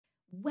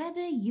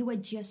Whether you are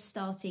just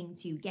starting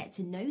to get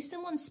to know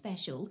someone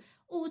special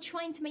or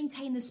trying to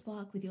maintain the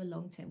spark with your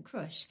long-term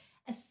crush,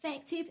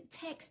 effective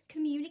text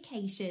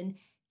communication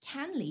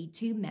can lead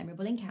to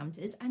memorable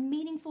encounters and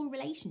meaningful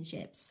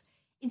relationships.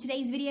 In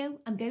today's video,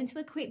 I'm going to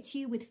equip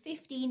you with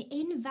 15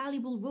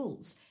 invaluable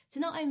rules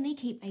to not only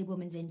keep a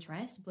woman's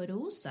interest, but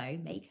also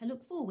make her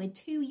look forward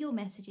to your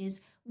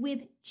messages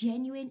with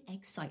genuine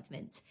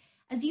excitement.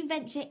 As you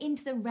venture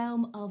into the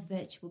realm of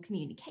virtual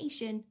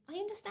communication, I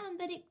understand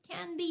that it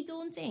can be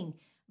daunting,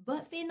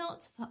 but fear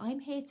not, for I'm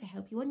here to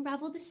help you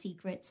unravel the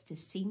secrets to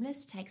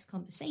seamless text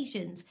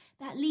conversations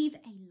that leave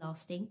a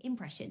lasting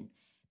impression.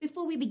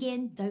 Before we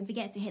begin, don't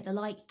forget to hit the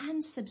like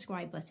and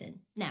subscribe button.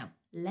 Now,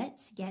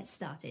 let's get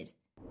started.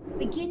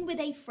 Begin with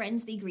a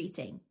friendly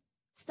greeting.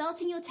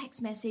 Starting your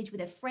text message with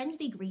a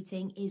friendly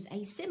greeting is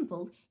a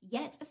simple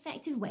yet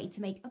effective way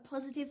to make a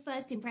positive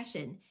first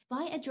impression.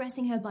 By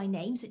addressing her by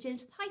name, such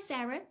as "Hi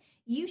Sarah,"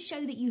 you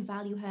show that you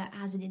value her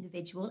as an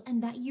individual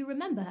and that you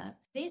remember her.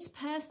 This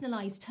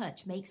personalized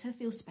touch makes her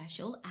feel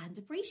special and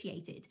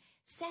appreciated,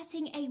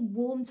 setting a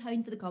warm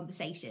tone for the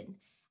conversation.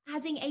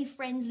 Adding a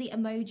friendly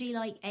emoji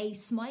like a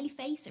smiley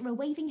face or a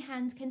waving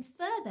hand can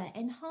further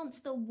enhance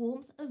the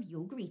warmth of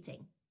your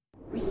greeting.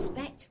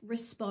 Respect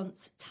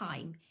response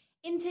time.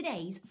 In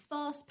today's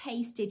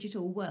fast-paced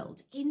digital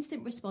world,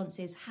 instant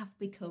responses have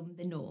become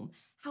the norm.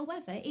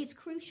 However, it's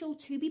crucial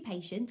to be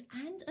patient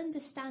and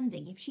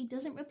understanding if she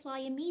doesn't reply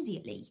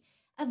immediately.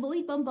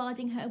 Avoid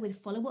bombarding her with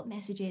follow-up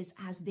messages,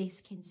 as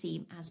this can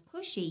seem as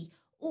pushy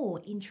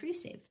or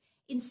intrusive.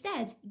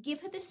 Instead,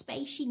 give her the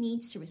space she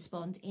needs to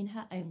respond in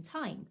her own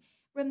time.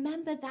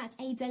 Remember that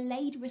a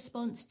delayed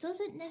response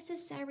doesn't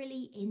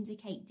necessarily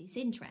indicate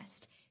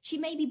disinterest. She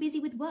may be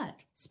busy with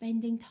work,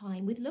 spending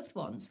time with loved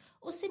ones,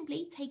 or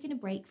simply taking a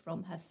break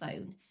from her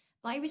phone.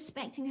 By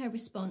respecting her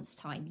response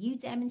time, you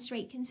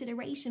demonstrate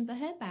consideration for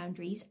her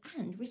boundaries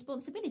and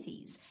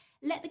responsibilities.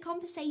 Let the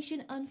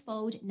conversation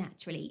unfold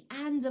naturally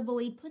and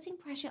avoid putting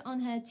pressure on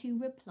her to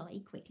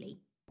reply quickly.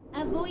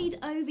 Avoid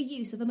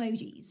overuse of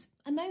emojis.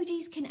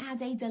 Emojis can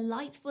add a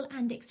delightful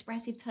and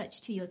expressive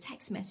touch to your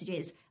text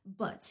messages,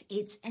 but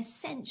it's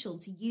essential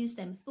to use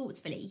them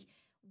thoughtfully.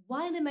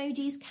 While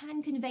emojis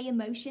can convey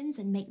emotions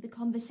and make the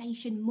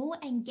conversation more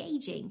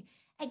engaging,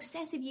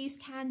 excessive use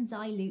can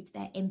dilute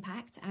their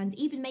impact and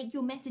even make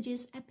your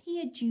messages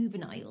appear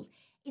juvenile.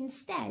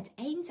 Instead,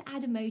 aim to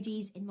add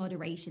emojis in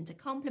moderation to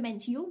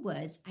complement your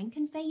words and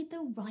convey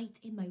the right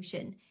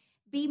emotion.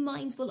 Be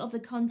mindful of the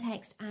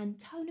context and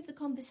tone of the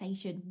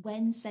conversation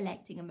when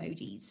selecting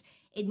emojis.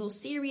 In more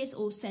serious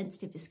or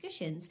sensitive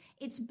discussions,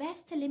 it's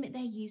best to limit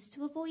their use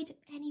to avoid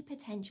any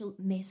potential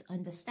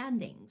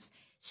misunderstandings.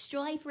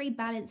 Strive for a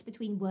balance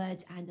between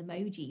words and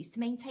emojis to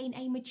maintain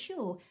a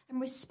mature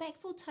and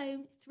respectful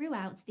tone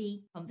throughout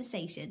the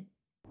conversation.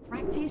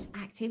 Practice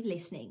active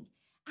listening.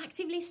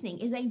 Active listening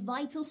is a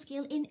vital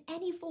skill in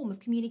any form of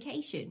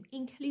communication,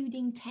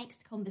 including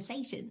text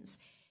conversations.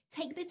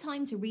 Take the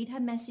time to read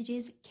her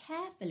messages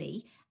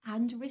carefully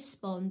and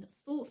respond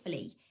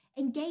thoughtfully.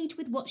 Engage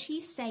with what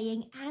she's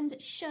saying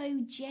and show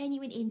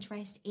genuine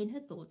interest in her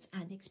thoughts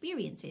and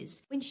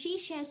experiences. When she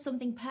shares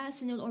something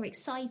personal or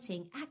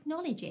exciting,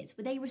 acknowledge it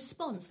with a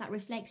response that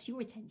reflects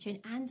your attention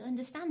and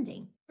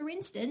understanding. For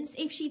instance,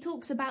 if she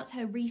talks about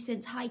her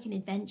recent hiking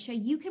adventure,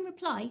 you can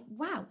reply,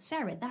 "Wow,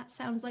 Sarah, that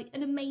sounds like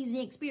an amazing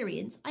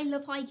experience. I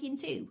love hiking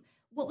too.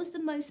 What was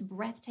the most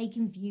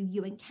breathtaking view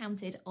you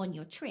encountered on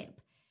your trip?"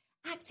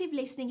 Active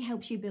listening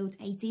helps you build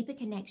a deeper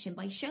connection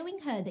by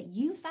showing her that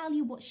you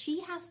value what she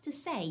has to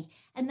say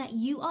and that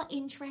you are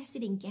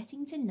interested in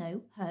getting to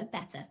know her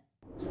better.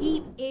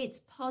 Keep it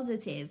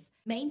positive.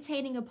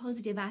 Maintaining a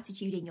positive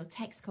attitude in your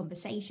text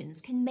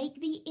conversations can make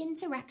the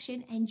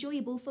interaction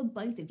enjoyable for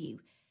both of you.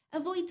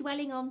 Avoid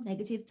dwelling on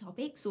negative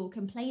topics or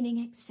complaining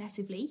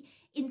excessively.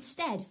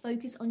 Instead,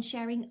 focus on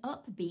sharing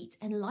upbeat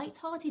and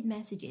light-hearted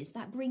messages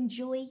that bring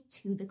joy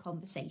to the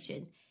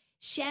conversation.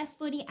 Share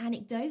funny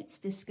anecdotes,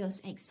 discuss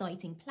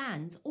exciting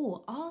plans,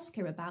 or ask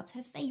her about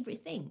her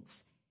favourite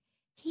things.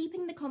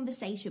 Keeping the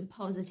conversation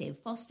positive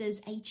fosters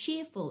a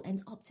cheerful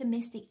and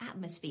optimistic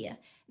atmosphere,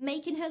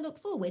 making her look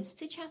forwards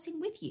to chatting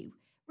with you.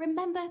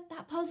 Remember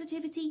that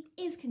positivity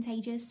is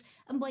contagious,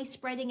 and by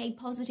spreading a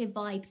positive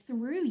vibe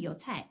through your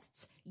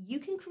texts, you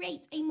can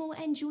create a more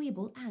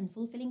enjoyable and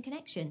fulfilling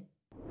connection.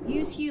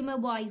 Use humour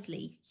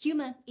wisely.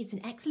 Humour is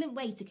an excellent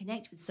way to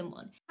connect with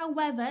someone.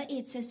 However,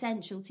 it's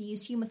essential to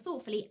use humour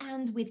thoughtfully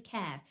and with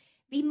care.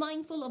 Be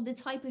mindful of the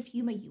type of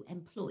humour you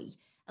employ,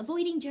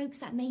 avoiding jokes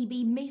that may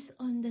be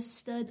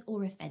misunderstood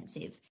or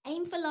offensive.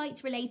 Aim for light,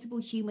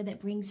 relatable humour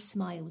that brings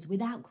smiles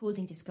without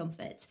causing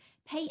discomfort.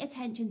 Pay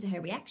attention to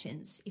her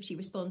reactions. If she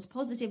responds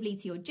positively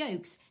to your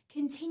jokes,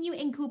 continue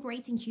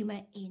incorporating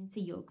humour into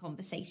your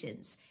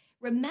conversations.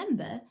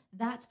 Remember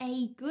that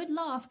a good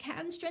laugh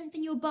can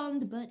strengthen your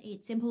bond, but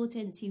it's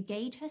important to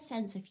gauge her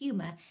sense of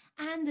humour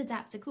and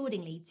adapt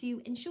accordingly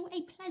to ensure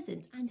a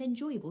pleasant and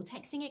enjoyable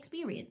texting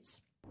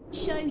experience.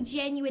 Show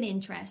genuine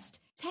interest.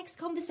 Text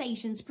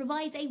conversations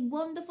provide a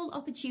wonderful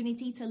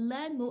opportunity to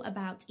learn more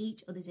about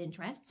each other's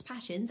interests,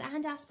 passions,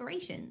 and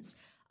aspirations.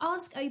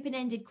 Ask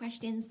open-ended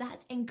questions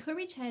that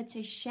encourage her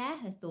to share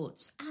her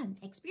thoughts and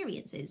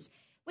experiences.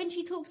 When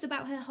she talks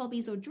about her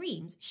hobbies or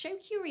dreams, show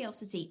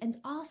curiosity and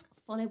ask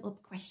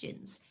follow-up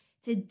questions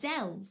to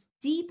delve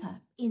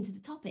deeper into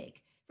the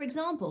topic. For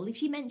example, if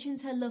she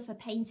mentions her love for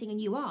painting and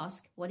you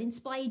ask, "What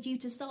inspired you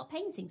to start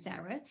painting,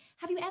 Sarah?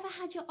 Have you ever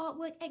had your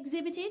artwork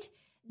exhibited?"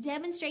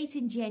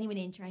 Demonstrating genuine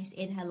interest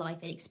in her life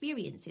and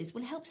experiences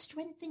will help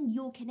strengthen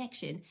your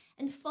connection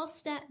and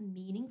foster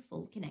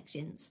meaningful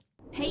connections.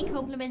 Pay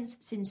compliments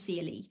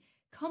sincerely.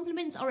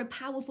 Compliments are a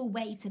powerful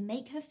way to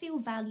make her feel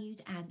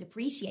valued and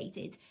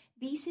appreciated.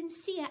 Be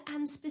sincere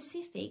and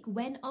specific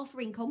when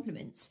offering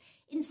compliments.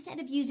 Instead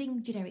of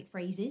using generic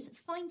phrases,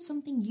 find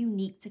something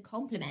unique to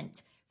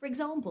compliment. For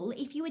example,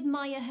 if you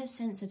admire her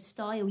sense of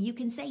style, you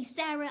can say,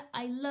 "Sarah,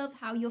 I love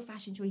how your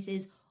fashion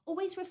choices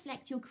always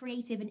reflect your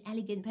creative and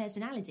elegant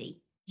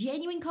personality."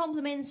 Genuine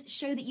compliments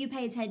show that you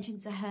pay attention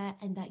to her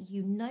and that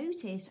you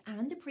notice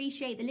and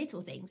appreciate the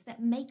little things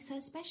that makes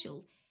her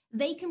special.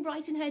 They can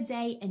brighten her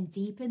day and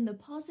deepen the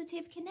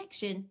positive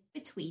connection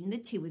between the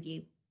two of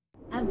you.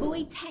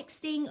 Avoid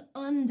texting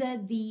under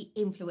the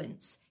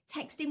influence.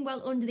 Texting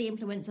while under the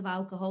influence of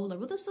alcohol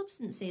or other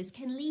substances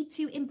can lead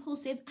to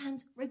impulsive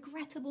and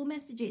regrettable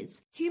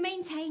messages. To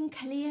maintain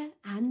clear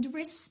and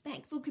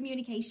respectful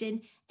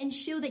communication,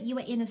 ensure that you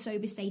are in a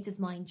sober state of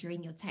mind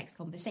during your text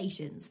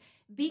conversations.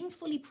 Being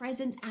fully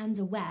present and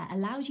aware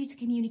allows you to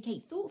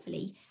communicate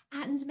thoughtfully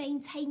and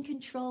maintain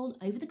control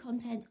over the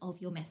content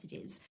of your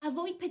messages.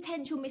 Avoid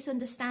potential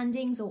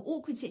misunderstandings or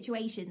awkward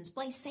situations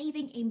by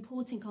saving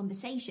important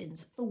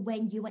conversations for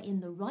when you are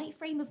in the right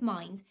frame of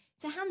mind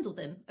to handle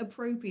them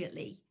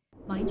appropriately.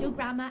 Mind your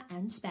grammar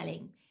and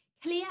spelling.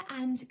 Clear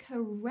and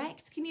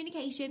correct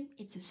communication,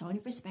 it's a sign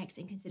of respect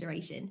and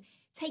consideration.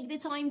 Take the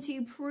time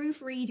to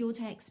proofread your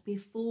texts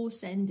before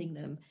sending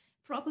them.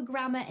 Proper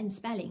grammar and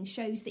spelling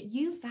shows that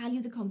you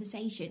value the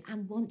conversation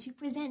and want to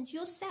present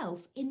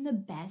yourself in the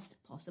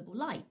best possible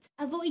light.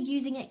 Avoid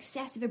using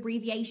excessive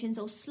abbreviations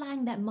or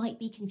slang that might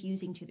be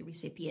confusing to the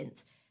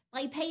recipient.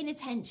 By paying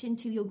attention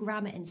to your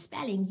grammar and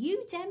spelling,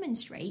 you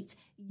demonstrate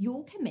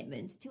your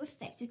commitment to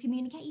effective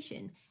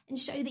communication and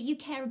show that you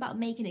care about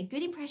making a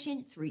good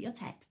impression through your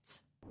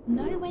texts.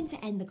 Know when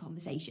to end the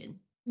conversation.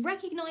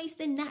 Recognize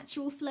the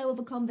natural flow of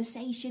a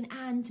conversation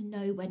and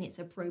know when it's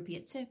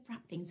appropriate to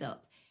wrap things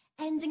up.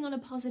 Ending on a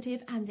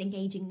positive and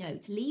engaging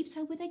note leaves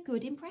her with a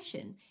good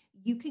impression.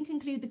 You can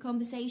conclude the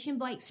conversation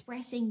by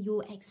expressing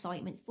your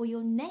excitement for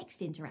your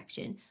next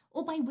interaction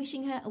or by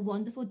wishing her a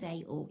wonderful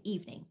day or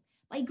evening.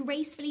 By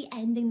gracefully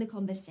ending the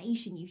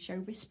conversation, you show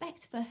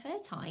respect for her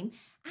time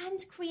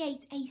and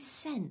create a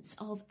sense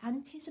of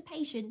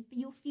anticipation for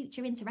your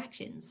future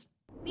interactions.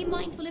 Be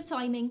mindful of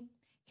timing.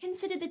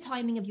 Consider the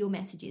timing of your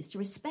messages to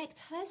respect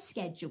her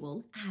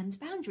schedule and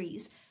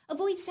boundaries.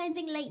 Avoid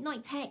sending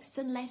late-night texts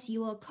unless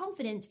you are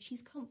confident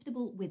she's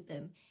comfortable with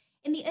them.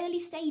 In the early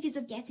stages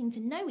of getting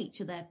to know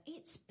each other,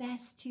 it's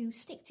best to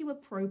stick to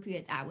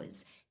appropriate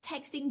hours.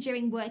 Texting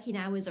during working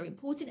hours or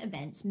important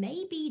events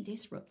may be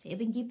disruptive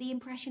and give the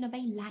impression of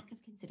a lack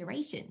of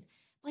consideration.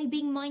 By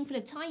being mindful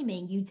of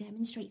timing, you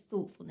demonstrate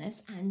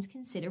thoughtfulness and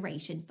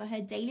consideration for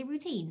her daily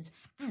routines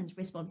and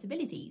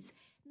responsibilities,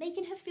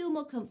 making her feel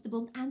more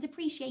comfortable and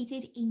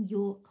appreciated in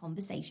your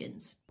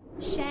conversations.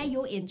 Share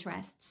your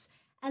interests.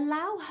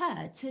 Allow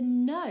her to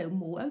know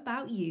more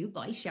about you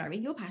by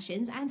sharing your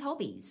passions and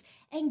hobbies.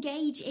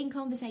 Engage in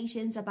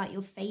conversations about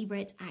your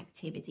favorite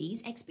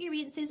activities,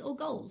 experiences, or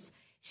goals.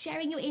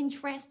 Sharing your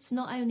interests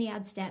not only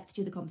adds depth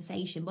to the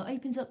conversation, but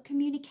opens up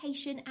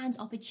communication and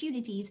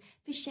opportunities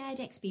for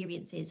shared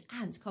experiences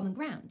and common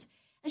ground.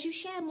 As you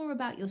share more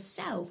about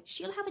yourself,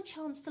 she'll have a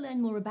chance to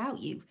learn more about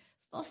you,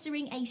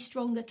 fostering a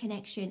stronger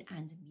connection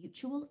and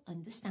mutual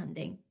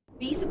understanding.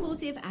 Be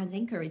supportive and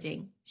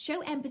encouraging.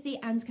 Show empathy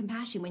and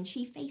compassion when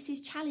she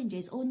faces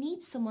challenges or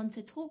needs someone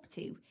to talk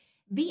to.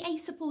 Be a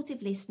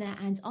supportive listener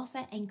and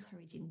offer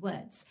encouraging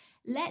words.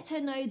 Let her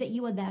know that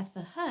you are there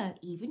for her,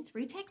 even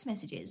through text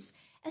messages.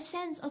 A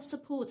sense of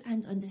support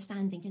and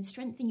understanding can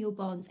strengthen your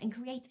bonds and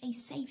create a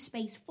safe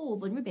space for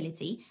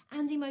vulnerability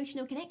and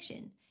emotional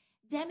connection.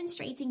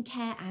 Demonstrating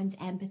care and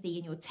empathy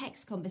in your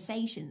text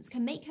conversations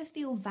can make her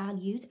feel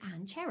valued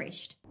and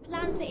cherished.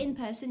 Plan for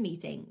in-person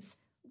meetings.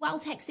 While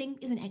texting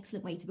is an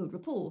excellent way to build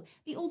rapport,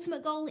 the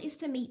ultimate goal is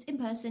to meet in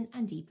person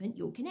and deepen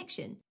your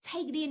connection.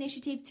 Take the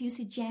initiative to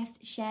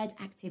suggest shared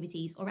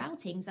activities or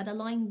outings that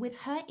align with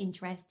her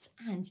interests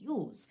and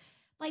yours.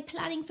 By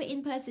planning for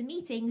in-person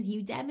meetings,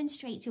 you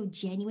demonstrate your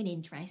genuine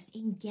interest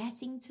in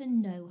getting to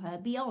know her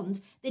beyond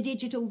the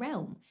digital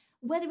realm.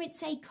 Whether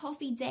it's a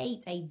coffee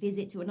date, a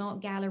visit to an art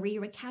gallery,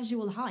 or a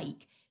casual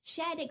hike,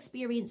 shared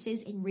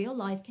experiences in real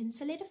life can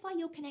solidify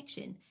your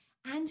connection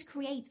and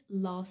create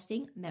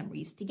lasting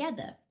memories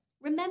together.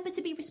 Remember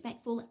to be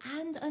respectful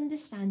and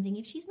understanding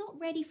if she's not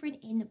ready for an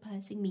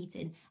in-person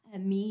meeting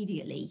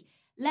immediately.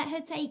 Let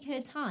her take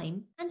her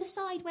time and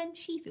decide when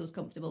she feels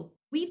comfortable.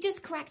 We've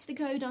just cracked the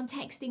code on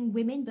texting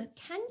women, but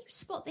can you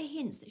spot the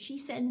hints that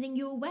she's sending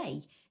your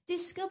way?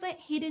 Discover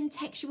hidden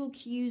textual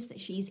cues that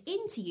she's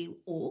into you,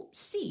 or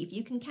see if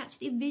you can catch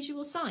the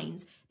visual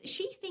signs that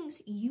she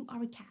thinks you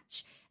are a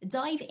catch.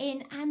 Dive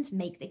in and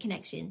make the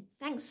connection.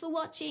 Thanks for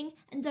watching,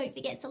 and don't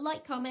forget to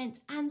like, comment,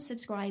 and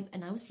subscribe,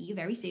 and I will see you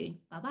very soon.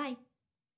 Bye-bye.